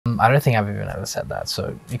I don't think I've even ever said that,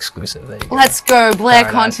 so exclusive. There you go. Let's go, Blair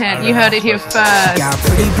content. You heard it here first.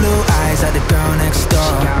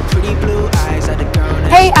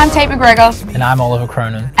 Hey, I'm Tait McGregor. And I'm Oliver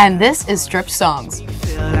Cronin. And this is Stripped Songs. She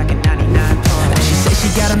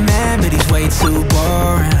got a man, but he's way too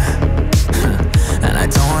boring. And I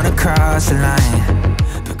don't want to cross the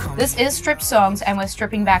line. This is Stripped Songs, and we're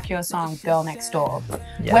stripping back your song, Girl Next Door.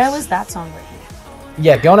 Yes. Where was that song written?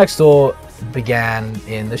 Yeah, Girl Next Door began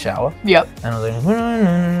in the shower. Yep. And I was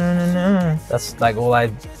like, that's like all I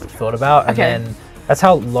thought about. And then that's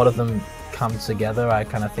how a lot of them come together. I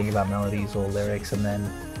kind of think about melodies or lyrics and then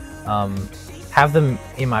have them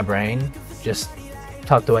in my brain, just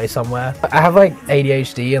tucked away somewhere. I have like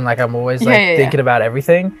ADHD and like I'm always like thinking about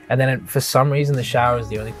everything, and then for some reason the shower is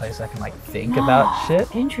the only place I can like think about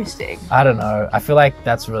shit. Interesting. I don't know. I feel like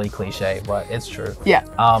that's really cliche, but it's true. Yeah.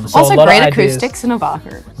 So also a lot great of ideas, acoustics in a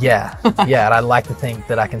bathroom. Yeah, yeah, and I like to think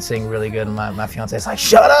that I can sing really good, and my fiance is like,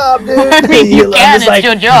 "Shut up, dude!" You can, just, like, it's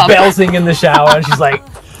your job. Belting in the shower, and she's like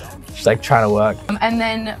trying to work. And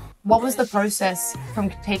then, what was the process from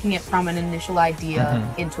taking it from an initial idea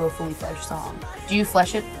into a fully fledged song? Do you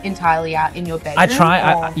flesh it entirely out in your bedroom? I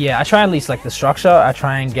try at least like the structure. I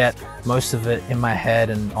try and get most of it in my head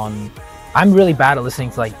and on. I'm really bad at listening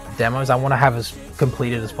to like demos. I want to have as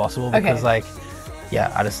completed as possible because like,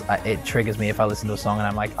 yeah, it triggers me if I listen to a song and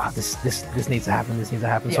I'm like, oh, this needs to happen. This needs to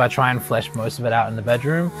happen. So I try and flesh most of it out in the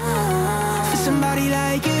bedroom. Somebody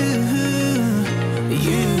like you.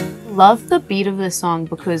 Love the beat of this song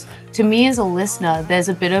because to me as a listener, there's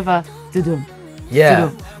a bit of a doo-doo,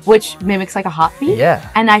 which mimics like a heartbeat. Yeah.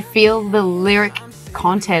 And I feel the lyric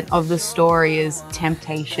content of the story is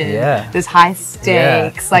temptation. Yeah. There's high stakes.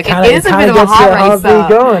 Yeah. Like it is a bit of a heart racer.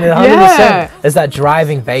 Going, 100%. Yeah. There's that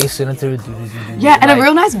driving bass in it through. Yeah, and a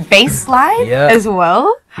real nice bass slide as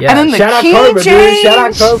well. Yeah. And then the Shout key out Cobra, change. dude. Shout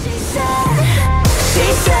out Cobra.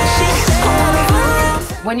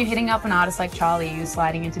 When you're hitting up an artist like Charlie, are you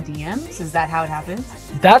sliding into DMs? Is that how it happens?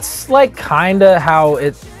 That's like kind of how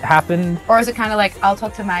it happened. Or is it kind of like, I'll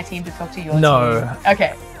talk to my team to talk to your team?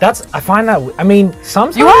 Okay. I find that, I mean,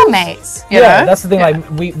 sometimes. You are mates. You know? That's the thing.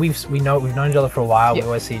 Like we've known each other for a while. We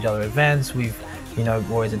always see each other at events. We've,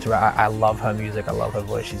 always interact. I love her music. I love her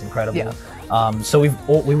voice. She's incredible. So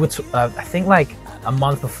I think like a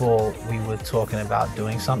month before we were talking about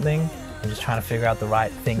doing something. I'm just trying to figure out the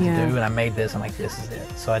right thing to do, and I made this. I'm like, this is it.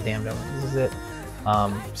 So I DM'd her, this is it.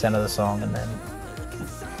 Sent her the song, and then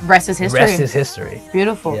rest is history. Rest is history.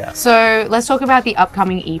 Beautiful. Yeah. So let's talk about the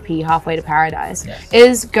upcoming EP, Halfway to Paradise. Yes.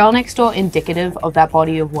 Is Girl Next Door indicative of that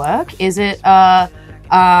body of work? Is it a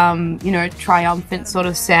triumphant sort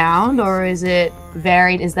of sound, or is it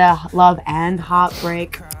varied? Is there love and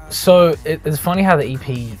heartbreak? So it's funny how the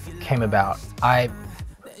EP came about. I've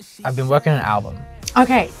been working on an album.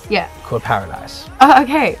 Okay, yeah. Called Paradise. Oh,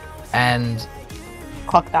 okay. And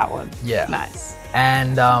clock that one. Yeah. Nice.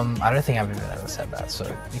 And I don't think I've even ever said that, so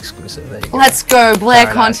exclusive. There you go. Let's go, Blair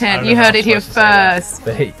Paradise. content. You heard it here first.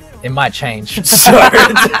 But it might change. So,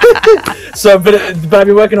 but I've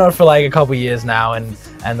been working on it for like a couple years now, and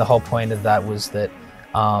the whole point of that was that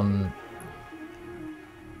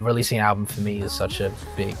releasing an album for me is such a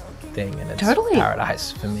big thing, and it's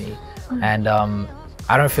paradise for me. And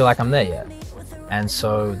I don't feel like I'm there yet. And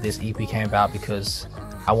so this EP came about because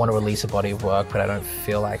I want to release a body of work, but I don't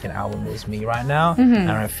feel like an album is me right now.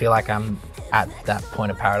 And I don't feel like I'm at that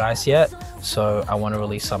point of paradise yet. So I want to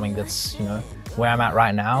release something that's, where I'm at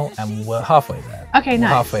right now, and we're halfway there. Okay, we're nice.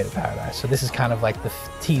 halfway to paradise. So this is kind of like the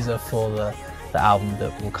teaser for the album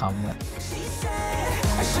that will come with.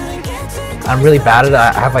 I'm really bad at it.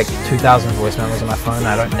 I have like 2,000 voice memos on my phone and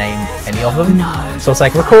I don't name any of them. No. So it's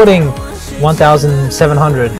like recording 1,700